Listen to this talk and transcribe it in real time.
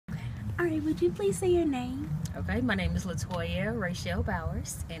All right, would you please say your name? Okay, my name is Latoya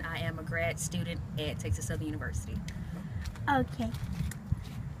Bowets, and I am a grad student at Texas Southern University. Okay.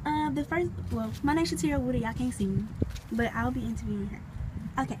 My name's Latoya Woody. Y'all can't see me, but I'll be interviewing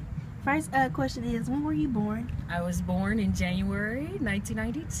her. Okay. First question is, when were you born? I was born in January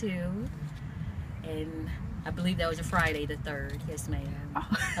 1992, and I believe that was a Friday the 3rd. Yes, ma'am.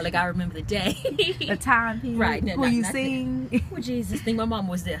 Oh. Like, I remember the day. The time period. Right. Who you sing? Well, Jesus, I think my mom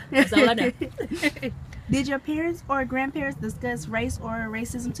was there. That's all I know. Did your parents or grandparents discuss race or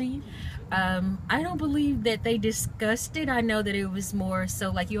racism to you? I don't believe that they discussed it. I know that it was more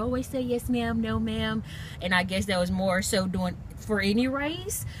so like, you always say yes ma'am, no ma'am, and I guess that was more so doing for any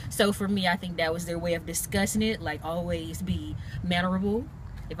race. So for me, I think that was their way of discussing it, like always be mannerable,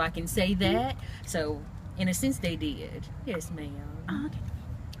 if I can say that. So in a sense they did. Yes ma'am. Okay.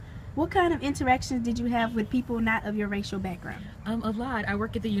 What kind of interactions did you have with people not of your racial background? A lot. I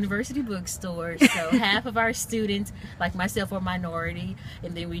work at the university bookstore, so half of our students, like myself, are minority,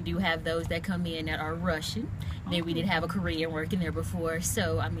 and then we do have those that come in that are Russian. And then we did have a Korean working there before,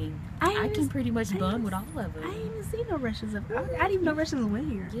 so I mean, I can pretty much bond with all of them. I didn't even see no Russians. I didn't even know Russians were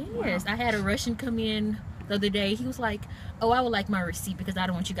here. Yes, wow. I had a Russian come in the other day. He was like, "Oh, I would like my receipt because I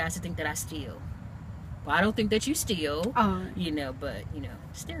don't want you guys to think that I steal." Well, I don't think that you steal, you know, but, you know,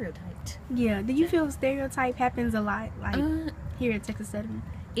 stereotyped. Yeah. Do you feel stereotype happens a lot, like here at Texas Southern?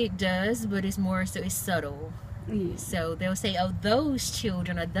 It does, but it's more so, it's subtle. Yeah. So they'll say, oh, those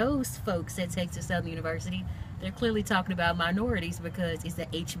children or those folks at Texas Southern University, they're clearly talking about minorities because it's a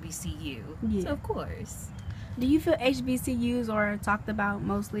HBCU. Yeah. So, of course. Do you feel HBCUs are talked about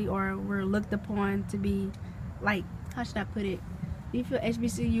mostly or were looked upon to be, like, how should I put it? Do you feel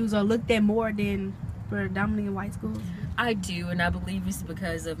HBCUs are looked at more than predominantly in white schools? I do, and I believe it's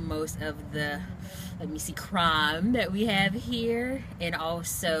because of most of the, crime that we have here, and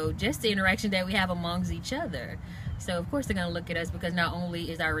also just the interaction that we have amongst each other. So of course they're going to look at us because not only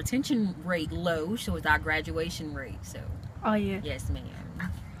is our retention rate low, so is our graduation rate. So oh yeah. Yes ma'am.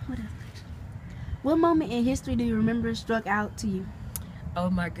 What moment in history do you remember struck out to you? Oh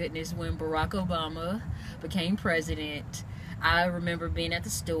my goodness, when Barack Obama became president. I remember being at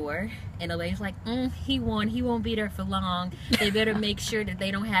the store and the lady's like, he won, he won't be there for long. They better make sure that they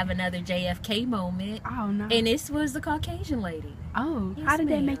don't have another JFK moment. Oh no. And this was the Caucasian lady. Oh, yes, how did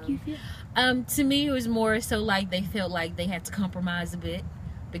that make you feel? To me it was more so like they felt like they had to compromise a bit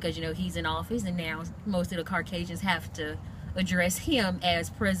because, you know, he's in office and now most of the Caucasians have to address him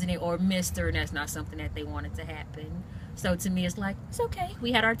as president or mister, and that's not something that they wanted to happen. So to me it's like, it's okay,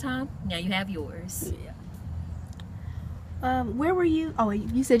 we had our time, now you have yours. Yeah. Where were you? Oh,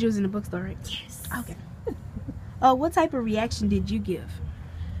 you said you was in the bookstore, right? Yes. Okay. What type of reaction did you give?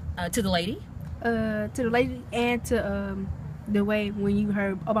 To the lady? To the lady and to the way when you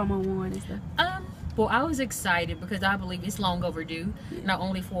heard Obama won and stuff. Well, I was excited because I believe it's long overdue, not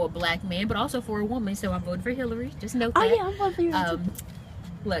only for a black man, but also for a woman. So I voted for Hillary. Just note that. Oh yeah, I'm voting for Hillary too.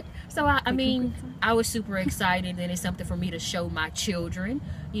 Look, so I mean, I was super excited, and it's something for me to show my children.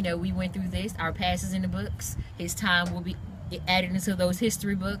 You know, we went through this. Our past is in the books. His time will be added into those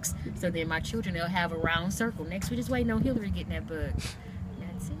history books. So then my children, they'll have a round circle. Next, we're just waiting on Hillary getting that book.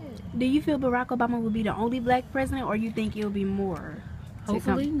 That's it. Do you feel Barack Obama will be the only black president, or you think it'll be more?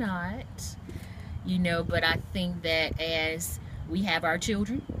 Hopefully not. You know, but I think that as we have our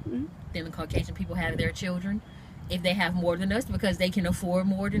children, then the Caucasian people have their children. If they have more than us because they can afford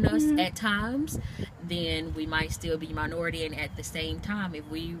more than us at times, then we might still be minority. And at the same time, if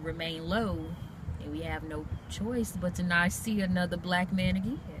we remain low, and we have no choice but to not see another black man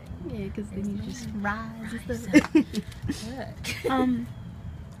again. Yeah, because then you just rise and stuff.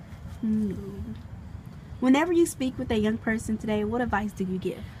 Whenever you speak with a young person today, what advice do you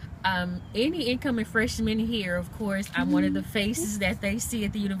give? Any incoming freshman here, of course, I'm one of the faces that they see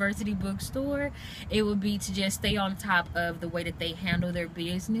at the university bookstore. It would be to just stay on top of the way that they handle their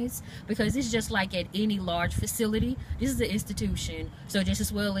business, because it's just like at any large facility. This is an institution, so just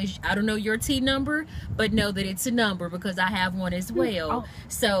as well as, I don't know your T number, but know that it's a number because I have one as well.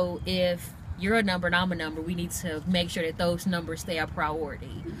 So if you're a number and I'm a number, we need to make sure that those numbers stay a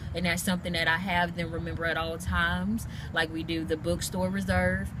priority. And that's something that I have them remember at all times. Like we do the bookstore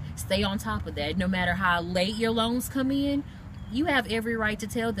reserve. Stay on top of that. No matter how late your loans come in, you have every right to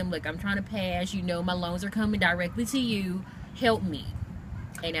tell them, look, I'm trying to pass. You know my loans are coming directly to you. Help me.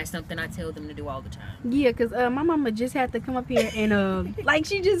 And that's something I tell them to do all the time. Yeah, because my mama just had to come up here and, like,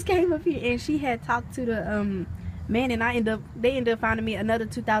 she just came up here and she had talked to the man, and they ended up finding me another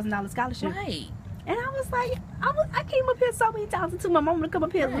 $2,000 scholarship. Right. And I was like, I came up here so many times until my mom would come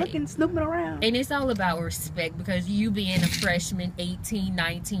up here looking, snooping around. And it's all about respect, because you being a freshman, 18,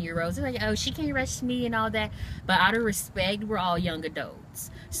 19-year-olds, they're like, oh, she can't rush me and all that. But out of respect, we're all young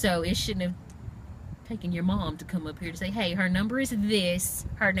adults. So it shouldn't have taken your mom to come up here to say, hey, her number is this,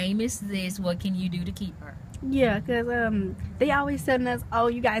 her name is this, what can you do to keep her? Yeah, because they always telling us, oh,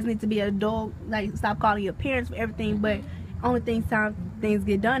 you guys need to be an adult, like stop calling your parents for everything, but only time things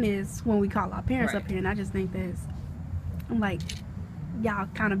get done is when we call our parents up here. And I just think I'm like, y'all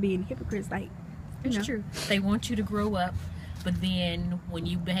kind of being hypocrites. Like, it's true. They want you to grow up, but then when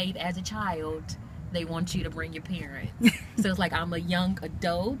you behave as a child, they want you to bring your parents. So it's like, I'm a young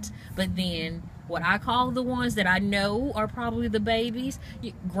adult, but then what I call the ones that I know are probably the babies,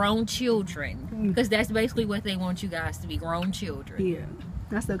 grown children, because that's basically what they want you guys to be, grown children. Yeah,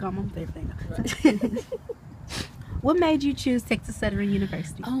 I still call my favorite thing. What made you choose Texas Southern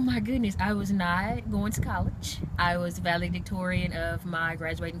University? Oh my goodness, I was not going to college. I was valedictorian of my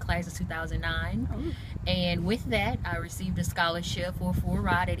graduating class of 2009. Oh. And with that, I received a scholarship for a full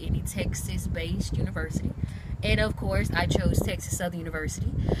ride at any Texas-based university. And of course, I chose Texas Southern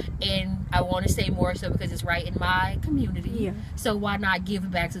University. And I want to say more so because it's right in my community. Yeah. So why not give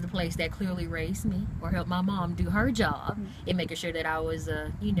back to the place that clearly raised me, or help my mom do her job in making sure that I was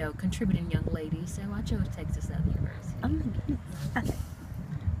a, contributing young lady. So I chose Texas Southern University. Okay.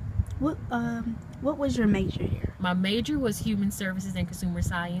 What was your major here? My major was Human Services and Consumer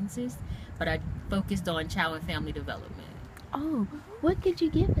Sciences, but I focused on child and family development. Oh, what did you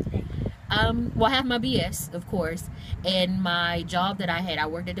get with that? Well, I have my BS, of course, and my job that I had, I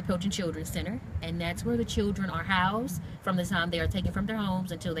worked at the Pilgrim Children's Center, and that's where the children are housed from the time they are taken from their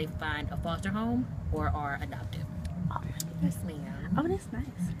homes until they find a foster home or are adopted. Oh, yes, ma'am. Oh, that's nice.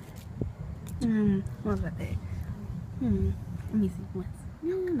 What was that? Let me see once.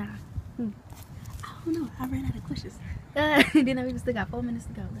 Nah. I don't know. I ran out of questions. Then we still got 4 minutes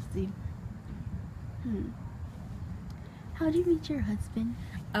to go. Let's see. How did you meet your husband?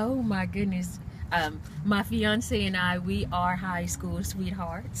 Oh my goodness. My fiance and I, we are high school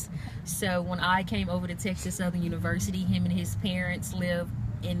sweethearts. So when I came over to Texas Southern University, him and his parents live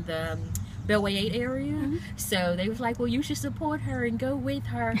in the Beltway 8 area. So they was like, well, you should support her and go with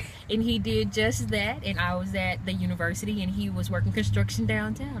her. And he did just that. And I was at the university and he was working construction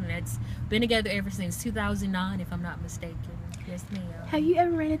downtown. And that's been together ever since 2009, if I'm not mistaken. Yes, ma'am. Have you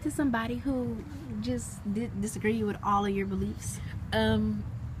ever ran into somebody who just disagree with all of your beliefs?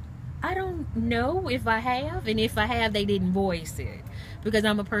 I don't know if I have, and if I have, they didn't voice it, because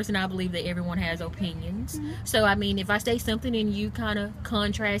I'm a person, I believe that everyone has opinions. So I mean, if I say something and you kind of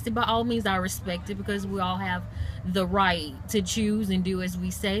contrast it, by all means I respect it, because we all have the right to choose and do as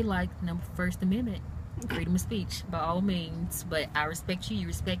we say, like First Amendment, freedom of speech, by all means. But I respect you, you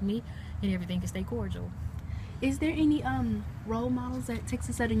respect me, and everything can stay cordial. Is there any role models at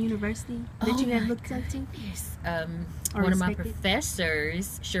Texas Southern University that you have looked up to? Yes. One of my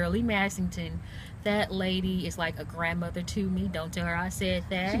professors, Shirley Massington, that lady is like a grandmother to me. Don't tell her I said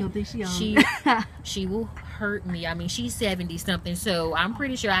that. She don't think she she will hurt me. I mean, she's 70 something, so I'm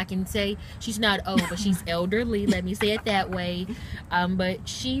pretty sure I can say she's not old, but she's elderly. Let me say it that way. But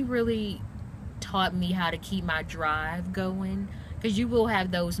she really taught me how to keep my drive going. Because you will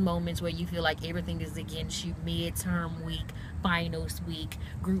have those moments where you feel like everything is against you, midterm week, finals week,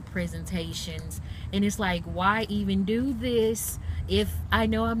 group presentations. And it's like, why even do this if I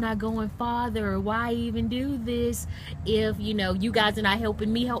know I'm not going farther? Or why even do this if, you guys are not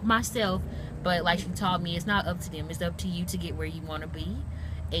helping me help myself? But like she taught me, it's not up to them. It's up to you to get where you want to be.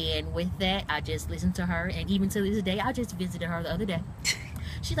 And with that, I just listened to her. And even to this day, I just visited her the other day.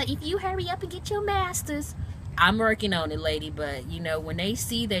 She's like, if you hurry up and get your master's. I'm working on it, lady, but when they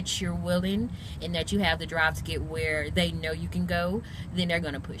see that you're willing and that you have the drive to get where they know you can go, then they're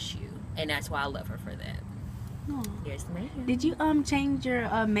gonna push you, and that's why I love her for that. Aww. Yes, ma'am. Did you change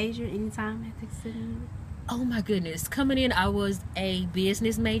your major anytime at Texas Southern? Oh my goodness, coming in I was a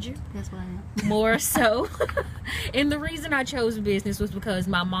business major. That's what I am. More so. And the reason I chose business was because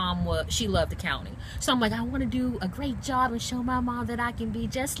my mom she loved accounting. So I'm like, I want to do a great job and show my mom that I can be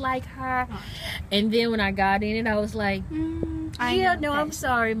just like her. Oh. And then when I got in it, I was like, I'm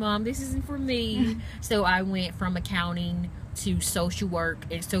sorry, Mom, this isn't for me. So I went from accounting to social work,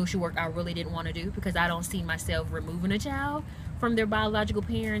 and social work I really didn't want to do because I don't see myself removing a child from their biological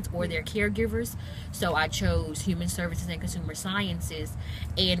parents or their caregivers. So I chose Human Services and Consumer Sciences,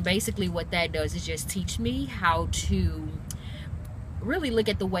 and basically what that does is just teach me how to really look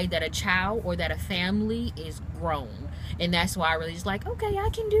at the way that a child or that a family is grown. And that's why I really just like, okay, I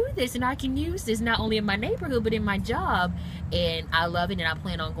can do this and I can use this not only in my neighborhood but in my job. And I love it, and I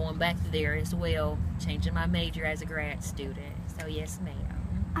plan on going back there as well, changing my major as a grad student. So yes, ma'am.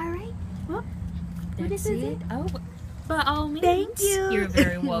 All right. Well, That's it. Oh, by all means. Thank you. You're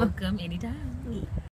very welcome anytime.